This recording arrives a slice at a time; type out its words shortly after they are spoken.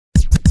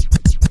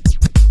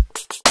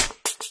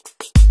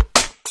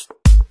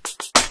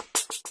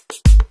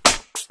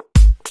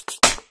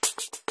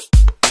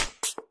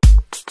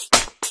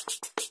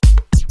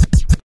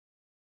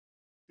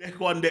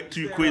One Deck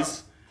 2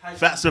 quiz.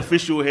 Facts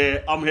official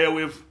here. I'm here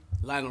with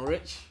Lionel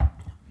Rich.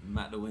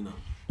 Matt the winner.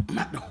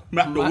 Matt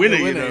the winner,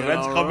 you know.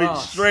 Man's coming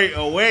straight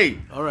away.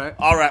 All right.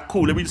 All right,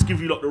 cool. Let me just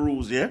give you the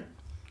rules, yeah?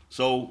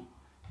 So,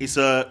 it's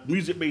a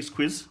music-based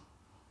quiz.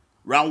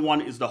 Round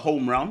 1 is the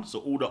home round, so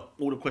all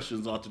the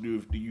questions are to do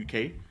with the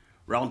UK.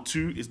 Round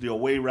 2 is the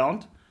away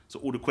round, so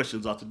all the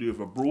questions are to do with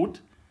abroad.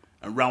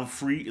 And round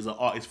 3 is an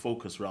artist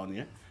focus round,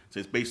 yeah? So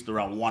it's based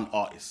around one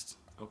artist.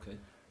 Okay.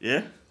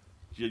 Yeah?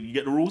 You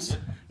get the rules? Yeah.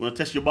 You want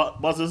to test your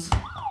buzzers?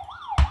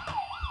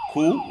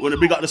 Cool. You want to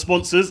big up the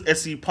sponsors,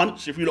 SC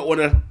Punch. If you don't want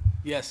to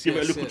give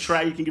it a little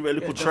try, you can give it a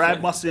little try,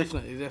 bust it.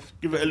 Definitely.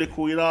 Give it a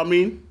little, you know what I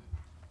mean?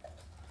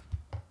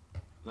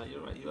 No,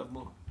 you're right. You have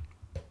more.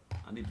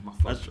 I need my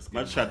first.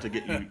 Man trying to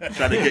get you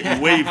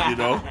waved, you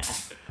know?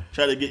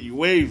 Trying to get you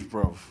waved,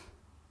 bro.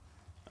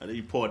 And then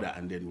you pour that,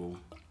 and then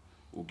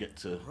we'll get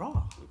to.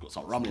 We've got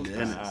some rum in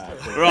there, innit?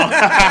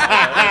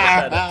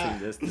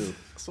 That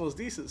smells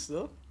decent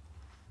still.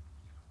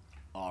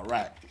 All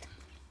right.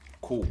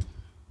 Cool.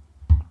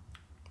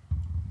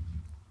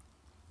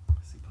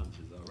 See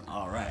punches,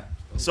 all right.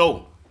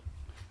 So,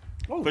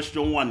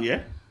 question 1,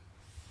 yeah?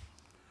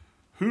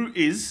 Who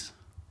is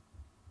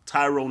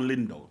Tyrone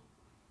Lindo?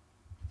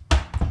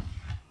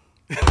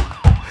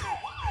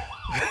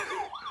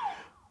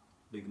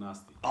 Big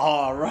nasty.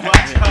 All right.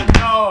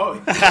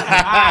 No.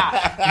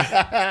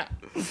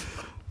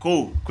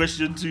 Cool.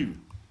 Question 2.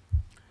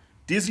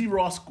 Dizzy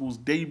Rascal's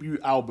debut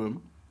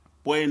album,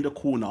 Boy in the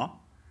Corner,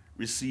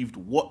 received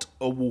what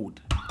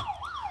award?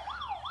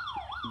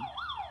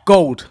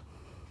 Gold.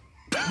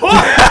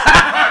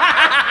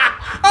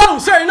 Oh,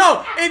 sorry,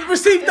 no. It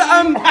received the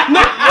Ivan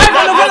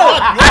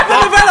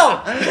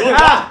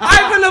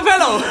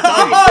Novello.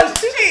 Oh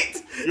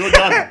shit. You're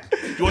done.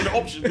 Do you want the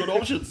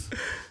options?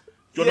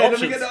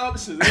 Let me get the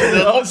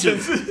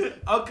options.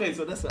 Okay,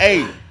 so that's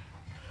A,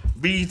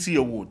 BET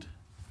award.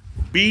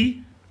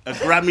 B, a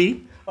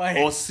Grammy.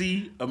 Or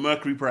C, a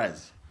Mercury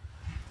Prize.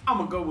 I'm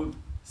gonna go with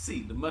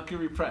C, the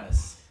Mercury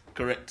Prize.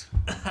 Correct.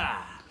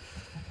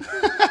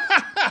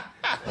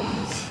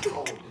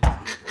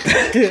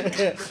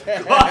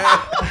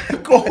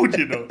 Gold,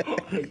 you know.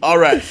 All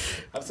right.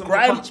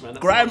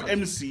 Grime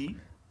MC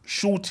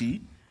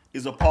Shorty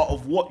is a part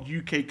of what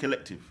UK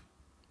collective?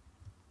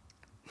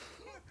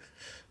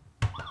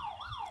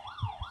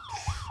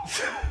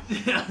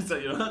 Yeah, is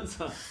that your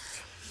answer? Is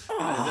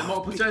there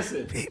multiple choice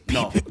here?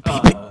 No.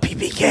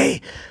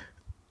 BBK.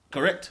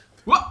 Correct.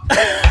 What?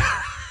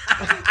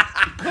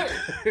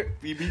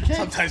 BBK.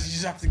 Sometimes you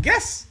just have to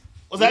guess.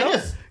 Was that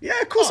yes? Yeah,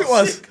 of course it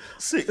was.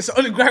 Sick. It's the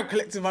only grime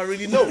collective I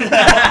really know.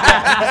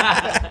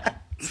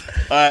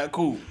 Alright,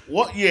 cool.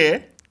 What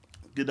year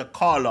did the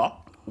Carla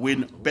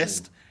win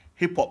Best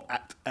Hip Hop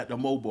Act at the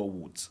Mobile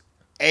Awards?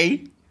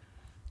 A,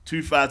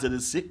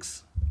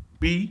 2006,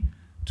 B,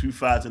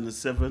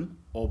 2007,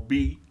 or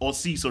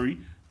C,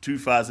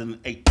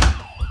 2008.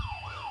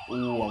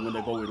 Oh, I'm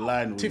gonna go with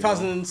Lionel.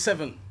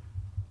 2007.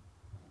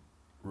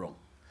 Wrong.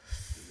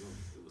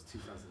 It was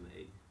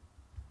 2008.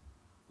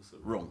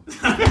 Wrong.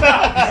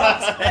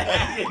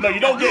 No, you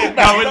don't get it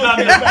back. No, we're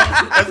done.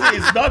 That's it,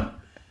 it's done.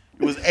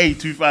 It was A,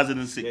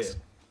 2006.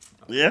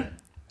 Yeah?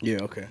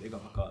 Yeah, okay. They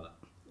got my car.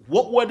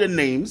 What were the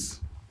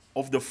names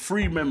of the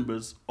 3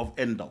 members of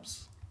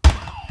N-Dubs?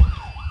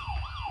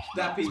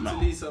 Dappy,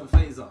 Talisa, and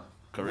Fazer.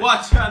 Correct.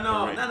 Watch her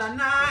now.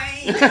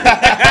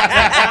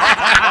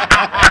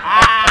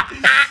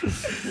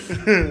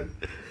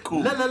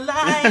 Cool. No,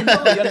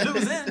 you're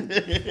losing.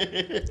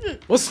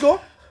 What's the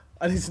score?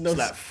 I need to know. It's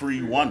like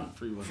 3-1.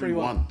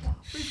 3-1.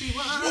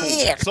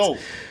 Yeah. So,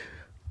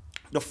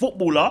 the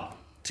footballer,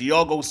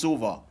 Thiago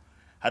Silva,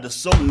 had a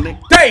song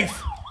named...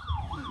 Dave!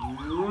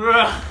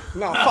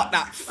 No, fuck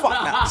that.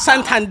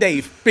 Santan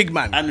Dave, big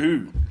man. And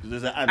who?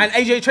 There's an and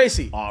AJ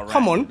Tracy. All right.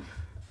 Come on.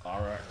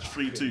 All right.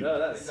 3-2. No,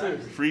 that's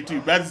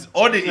 3-2. That's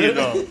on it, you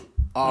know.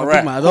 All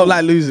right. Man, I don't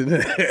like losing.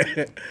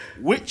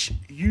 Which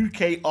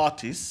UK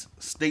artist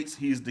states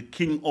he is the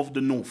king of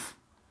the North?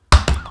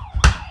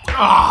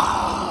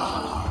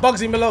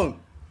 Bugsy Malone.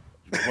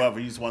 Brother,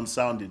 he's one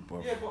sounded,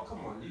 bro. Yeah, but come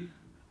on.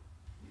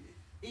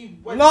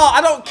 No,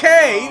 I don't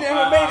care. He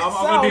never made it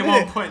sound. I'm going to be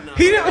 1 point now.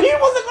 He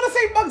wasn't going to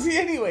say Bugsy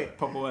anyway.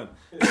 Proper one.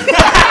 You say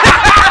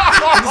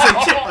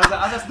Chip. I was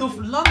like, that's North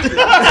London.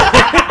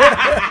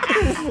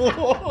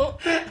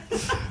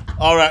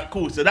 All right,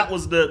 cool. So that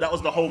was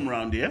the home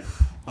round, yeah?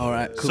 All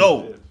right, cool.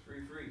 So,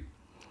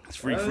 it's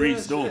 3-3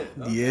 still.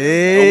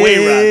 Yeah. Away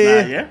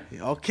round now,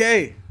 yeah?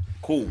 Okay.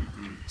 Cool.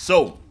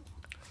 So,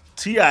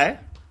 T.I.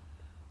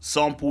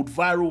 sampled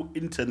viral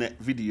internet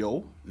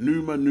video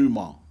Numa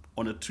Numa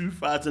on a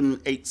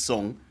 2008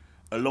 song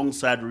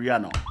alongside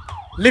Rihanna.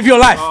 Live your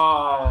life.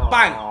 Oh,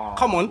 bang.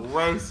 Come on.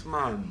 Waste,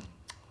 man.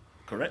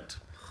 Correct.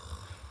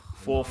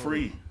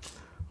 4-3.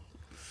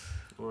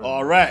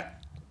 All right.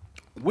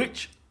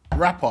 Which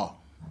rapper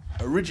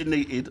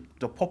originated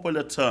the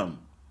popular term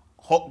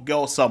Hot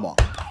Girl Summer?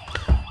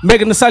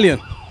 Megan Thee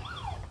Stallion.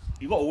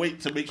 You gotta wait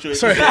to make sure.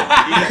 Sorry.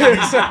 Sorry.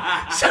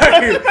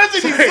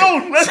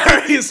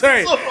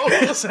 Sorry.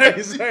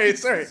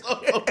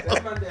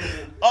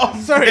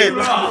 Oh, Sorry.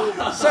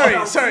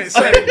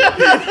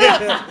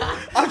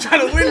 I'm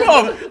trying to win.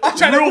 I'm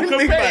trying to Real win, big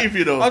competitive, man.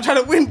 you know. I'm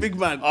trying to win, big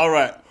man. All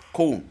right,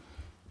 cool.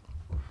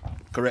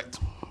 Correct.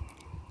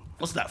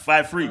 What's that?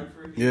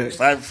 5-3. Yeah.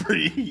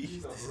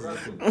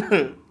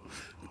 5-3.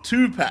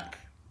 Tupac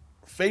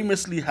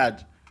famously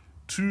had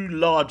 2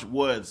 large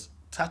words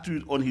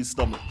tattooed on his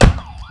stomach.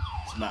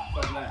 Snap.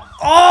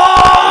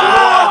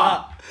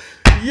 Oh!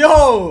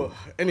 Yo.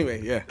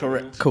 Anyway, yeah.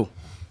 Correct. Cool.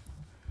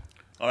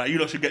 All right, you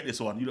lot should get this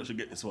one. I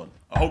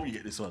hope you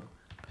get this one.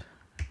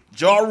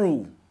 Ja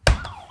Rule.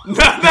 What?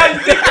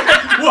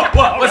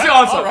 What's your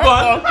answer? All Go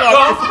on. right, Go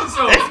on.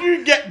 So- If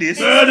you get this,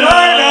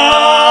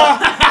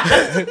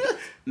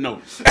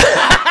 no.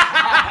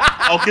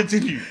 I'll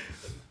continue.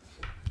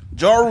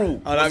 Ja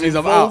Rule Oh, that was means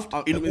I'm involved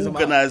out. in That means I'm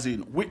out. organising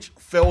which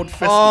failed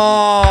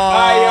festival?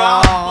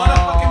 Fire.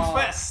 Motherfucking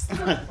fest.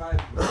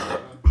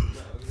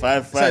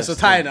 5-5. So it's a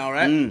tie now,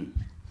 right?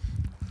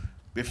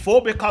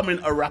 Before becoming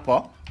a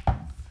rapper,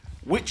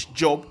 which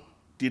job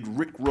did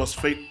Rick Ross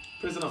face?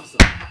 Prison officer.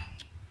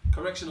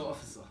 Correctional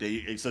officer.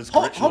 It says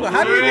Hold correctional. on,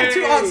 how do you get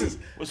 2 answers?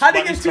 How do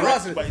you get 2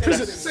 answers? But it's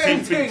Prison, the same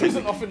thing.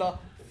 prison officer. You'll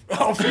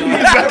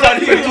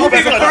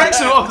be the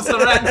correctional officer,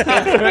 right?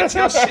 Correct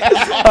your shit.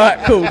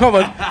 Alright, cool, come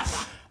on.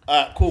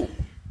 Cool.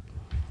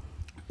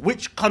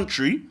 Which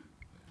country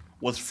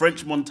was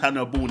French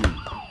Montana born in?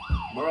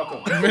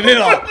 Morocco.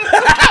 Vanilla.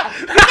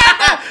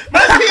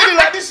 Man's hitting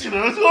like this, you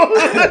know.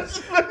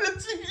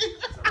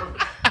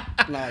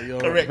 Nah, you're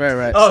Correct. very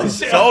right. Oh,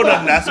 shit. So hold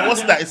on now. So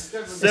what's that? It's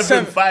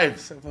 7-5.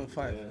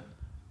 7-5.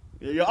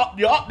 Yeah,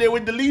 you're up there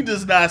with the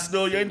leaders now,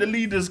 still. You're in the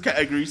leaders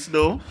category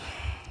still.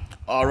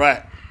 All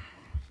right.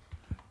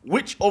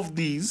 Which of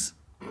these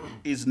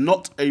is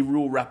not a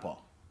real rapper?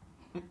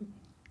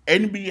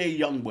 NBA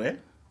Youngboy,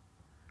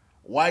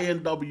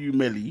 YNW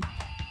Melly.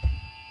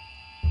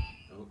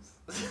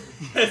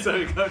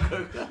 Sorry, go.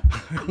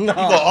 No. You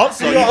got to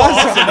answer. You got to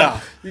answer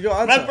now. You got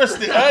to Man answer.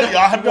 pressed it earlier.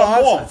 I had got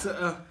one more.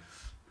 answer.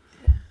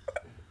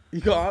 You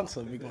got to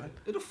answer, big man.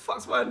 Who the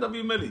fuck's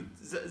YNW Melly?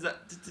 Is that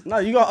No,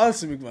 you got to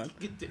answer, big man.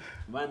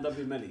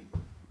 YNW Melly?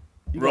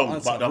 You got to Wrong,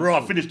 answer. but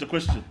I finished the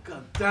question.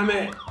 God damn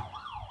it.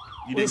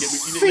 You didn't get me.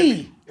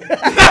 C.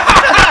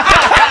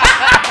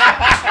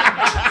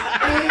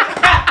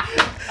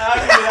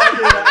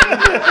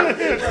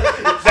 In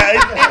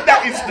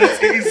that instance,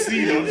 it is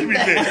C though, to be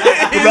fair.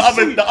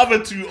 The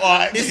other 2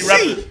 are actually It's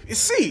rappers. C. It's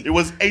C. It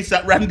was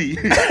ASAP Randy.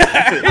 ASAP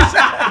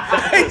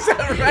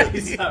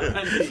Randy.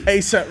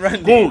 ASAP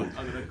Randy. Cool.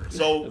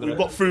 So we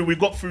got through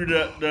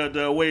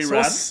the away round.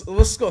 What's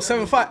the score?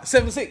 7-5?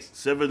 7-6?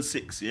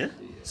 7-6, yeah?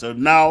 So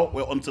now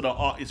we're on to the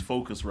artist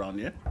focus round,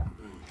 yeah?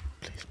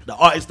 The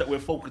artist that we're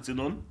focusing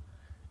on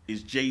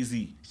is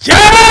Jay-Z.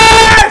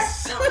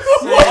 Yes!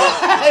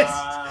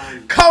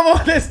 What? Come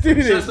on, let's do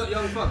That's this. not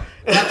Young Thug.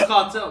 That's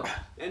Cartel.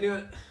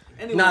 Anyone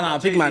Nah,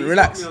 big man, Jay-Z,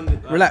 relax. stop me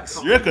on the- Relax.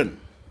 come You reckon?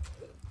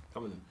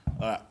 Come on.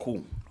 Alright,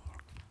 cool.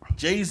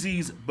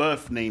 Jay-Z's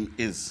birth name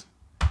is...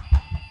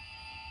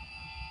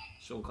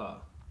 Sean Carter.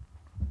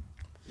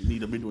 You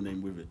need a middle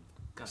name with it.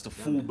 That's the damn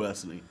full it.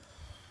 birth name.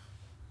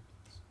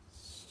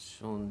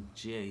 Sean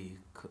J.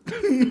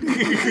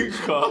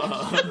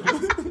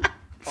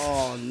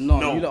 Oh,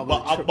 no. you No,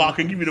 lot but are I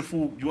can give you the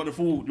full... You want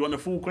the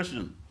full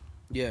question?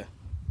 Yeah.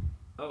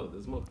 Oh,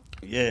 there's more.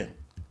 Yeah.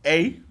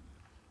 A.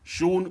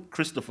 Sean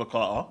Christopher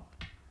Carter.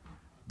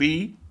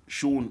 B.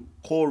 Sean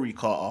Corey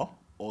Carter.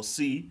 Or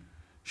C.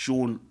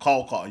 Sean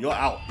Carl Carter. You're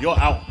out.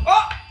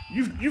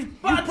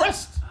 You've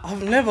pressed.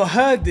 I've never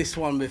heard this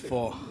one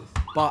before,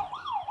 but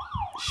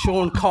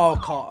Sean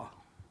Carter.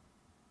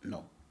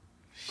 No.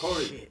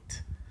 Corey.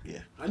 Shit. Yeah.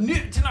 I knew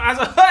it. Do you know, as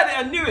I heard it,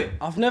 I knew it.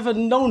 I've never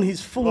known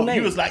his full Oh, name.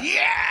 he was like,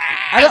 yeah.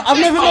 I've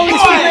never known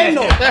his full name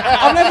though.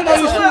 I've never known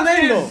his full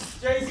name though.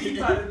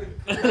 Jay-Z.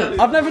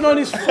 I've never known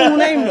his full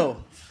name though.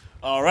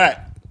 All right.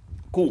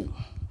 Cool.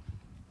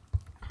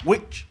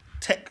 Which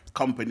tech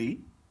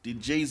company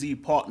did Jay-Z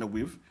partner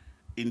with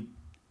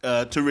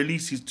to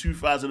release his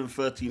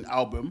 2013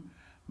 album,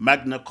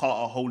 Magna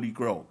Carta Holy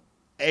Grail?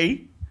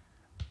 A.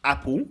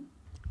 Apple.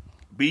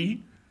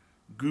 B.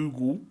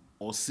 Google.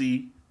 Or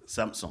C.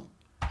 Samsung.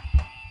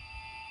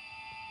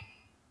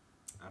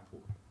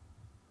 Apple.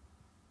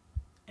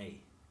 A.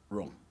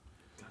 Wrong.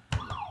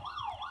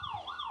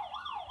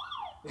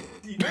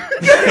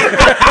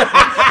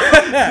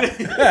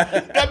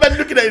 That man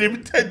looking at him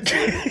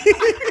intently.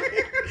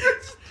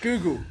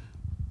 Google.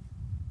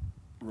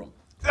 Wrong.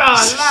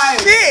 Ah, lie.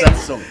 Shit.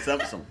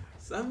 Samsung.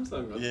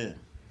 Samsung. Man. Yeah.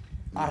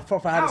 I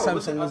proper had a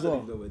Samsung as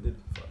well.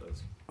 Fuck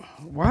those.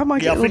 Why am I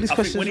Yeah, getting all I these think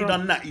questions when he wrong?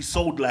 done that, he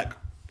sold like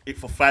it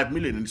for 5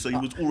 million, and so he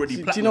was already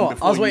Do platinum. you know what?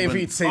 before I was he waiting for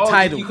even- you to say Oh,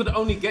 Tidal. you could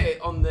only get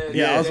it on the.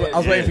 Yeah, I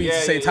was waiting for you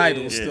to say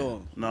Tidal Yeah.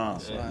 still. Nah,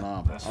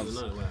 nah. That's what I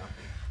know, wow.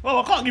 Well,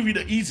 I can't give you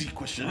the easy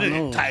question.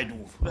 know.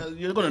 Tidal.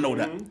 You're gonna know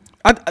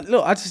that.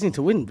 Look, I just need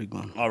to win, big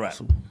man. All right.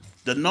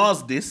 The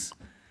Nas diss,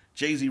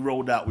 Jay-Z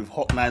rolled out with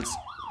Hot 9's.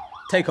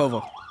 Take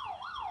over.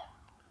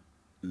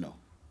 No.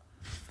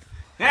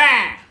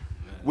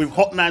 with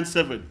Hot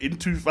 97 in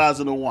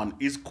 2001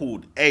 is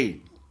called A,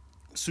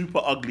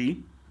 Super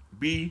Ugly,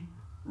 B,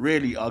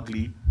 Really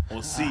Ugly,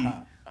 or C,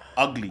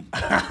 Ugly?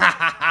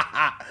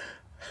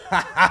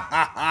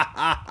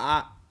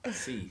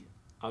 C.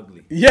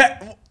 Ugly.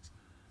 Yeah.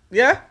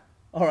 Yeah?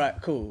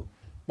 Alright, cool.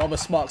 Bubba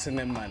Smarks in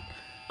them, man.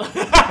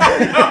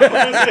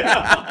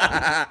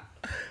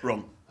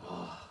 Wrong.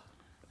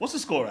 What's the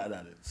score at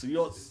that? So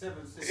you're 7-6.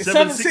 It's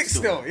 7-6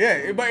 still,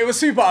 yeah. But it was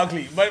super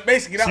ugly. But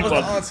basically, that was the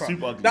answer.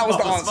 Super ugly. That was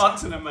the Bubba answer.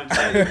 Sparks in them, man.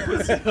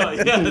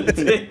 Yeah,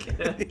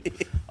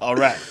 dick. All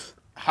right.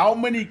 How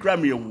many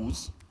Grammy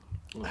Awards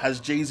has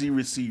Jay-Z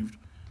received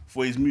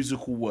for his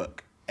musical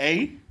work?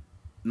 A,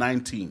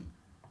 19,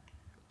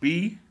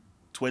 B,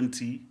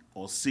 20,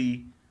 or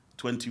C,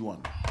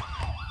 21?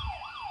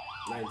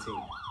 19.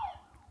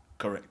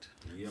 Correct.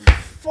 Yeah, man.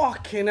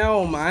 Fucking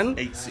hell, man.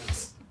 8-6.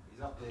 He's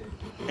up there.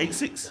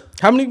 8-6.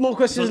 How many more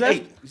questions So left?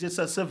 8. You just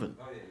said 7.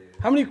 Oh, yeah.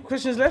 How many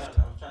questions left?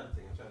 I'm trying to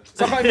think.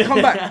 So I can't even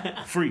come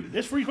back. 3.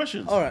 There's 3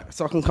 questions. All right,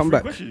 so I can come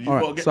back. questions. All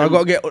You've gotta right, get so I them. got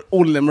to get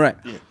all of them right.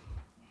 Yeah.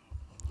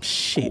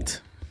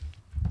 Shit.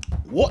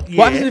 What year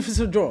What happens if it's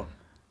a draw?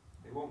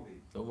 It won't be.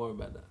 Don't worry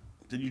about that.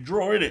 did you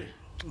draw in it?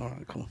 All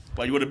right, cool.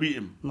 But you want to beat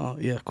him? No,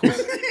 yeah, of course.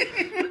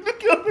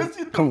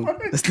 Come on,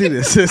 let's do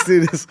this. Let's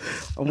do this.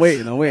 I'm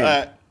waiting.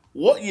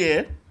 What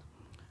year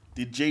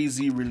did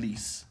Jay-Z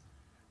release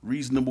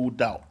Reasonable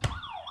Doubt?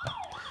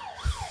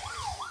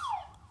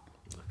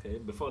 Okay,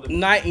 before the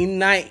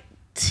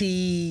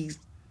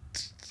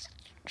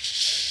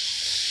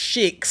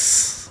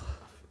 1996.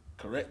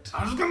 Correct.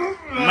 I was gonna.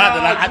 Mad,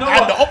 I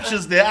had the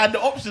options there. I had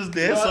the options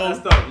there. No, So that's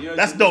dope. You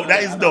that's actually dope. know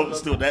That that. is I dope. love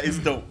Still, that is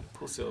dope.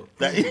 puss up.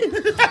 That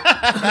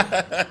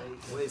is,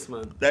 Waste,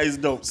 man. that is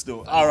dope.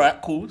 Still. All right.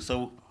 Cool.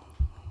 So,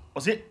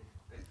 what's it?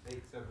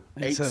 8-7.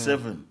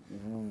 8-7.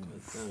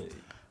 Damn it.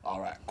 All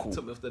right. Cool.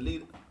 Took me off the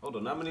lead. Hold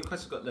on, how many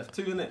questions got left?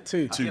 2, innit?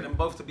 Two. I get them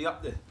both to be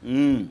up there.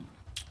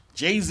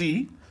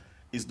 Jay-Z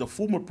is the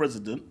former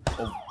president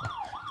of.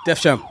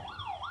 Def Jam.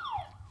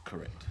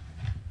 Correct.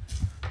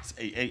 It's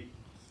 8-8.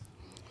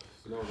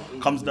 No,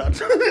 but Comes down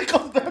to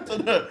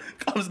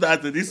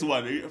this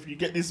one. If you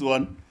get this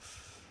one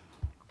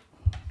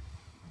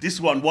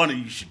of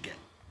you should get.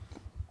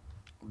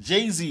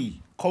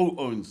 Jay-Z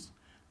co-owns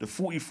the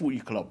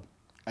 40/40 Club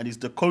and is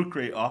the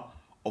co-creator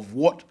of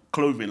what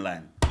clothing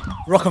line?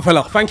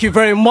 Rockefeller. Thank you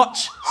very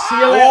much. See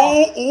you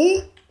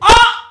later.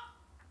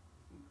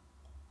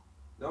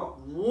 no.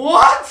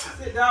 What?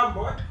 Sit down,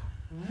 boy.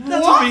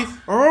 That would be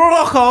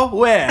Rocco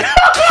where?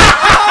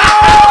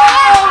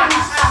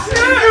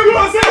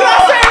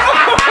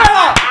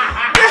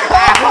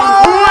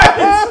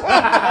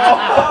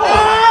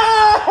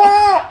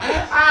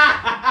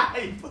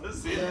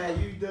 Yeah,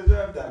 you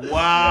deserve that.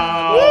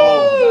 Wow.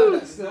 You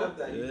deserve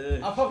that.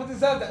 Yeah. I probably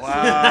deserve that.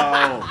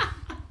 Wow.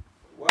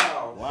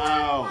 Wow.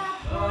 Wow.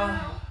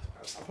 I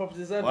probably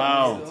deserve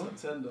Wow. that.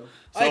 Still. Tender.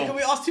 Hey, So, can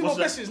we ask 2 more what's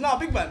that? questions? No,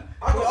 big man.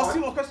 I Can we got ask one.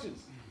 2 more questions?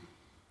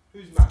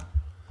 Who's Matt?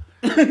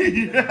 Nah,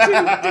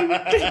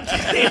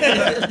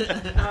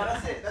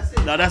 that's it. That's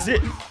it. No, that's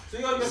it. So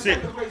you're your Sit.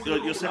 second place.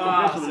 You're second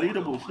place on the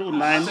leaderboard. Still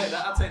 9. I'll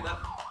take that.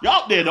 You're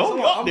up there though.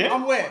 You're up there.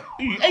 I'm where?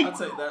 You I'll 8.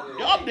 take that.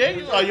 You're up there.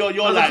 You're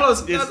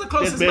That's like. that's the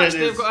closest there's match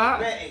bare, they've got.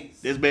 Bare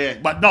 8s. There's bare.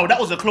 But no, that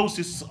was the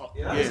closest.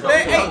 Yeah, Yeah, that's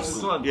Bare close. 8s.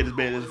 This one. Yeah, there's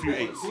bare. There's a few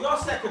 8s. So you're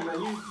second, man.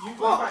 You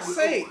go back. Fuck's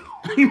sake.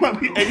 You might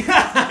be 8. 8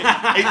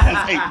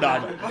 plus 8.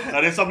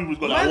 No. Then some people's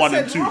got like Man 1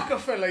 said and 2.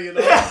 Rockefeller, you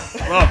know.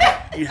 Bro,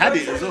 you had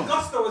it as well.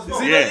 Gusto as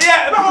well. Yeah.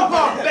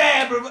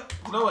 Yeah, bro.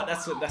 You know what?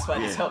 That's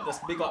why it's helped. That's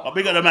big up. I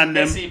big up the man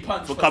them SC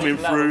Punch for coming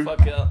taking that through. one,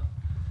 fuck it up.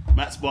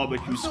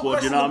 MattsBBQ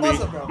squad, you know what I mean?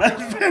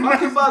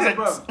 Fucking buzzer,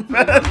 bro.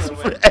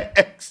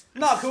 X.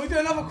 No, can we do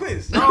another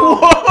quiz? No,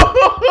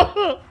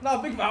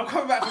 big man, I'm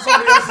coming back for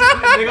somebody else.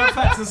 They got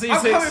facts and C6. I'm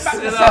coming back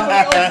for somebody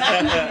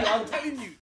else. I'm telling you.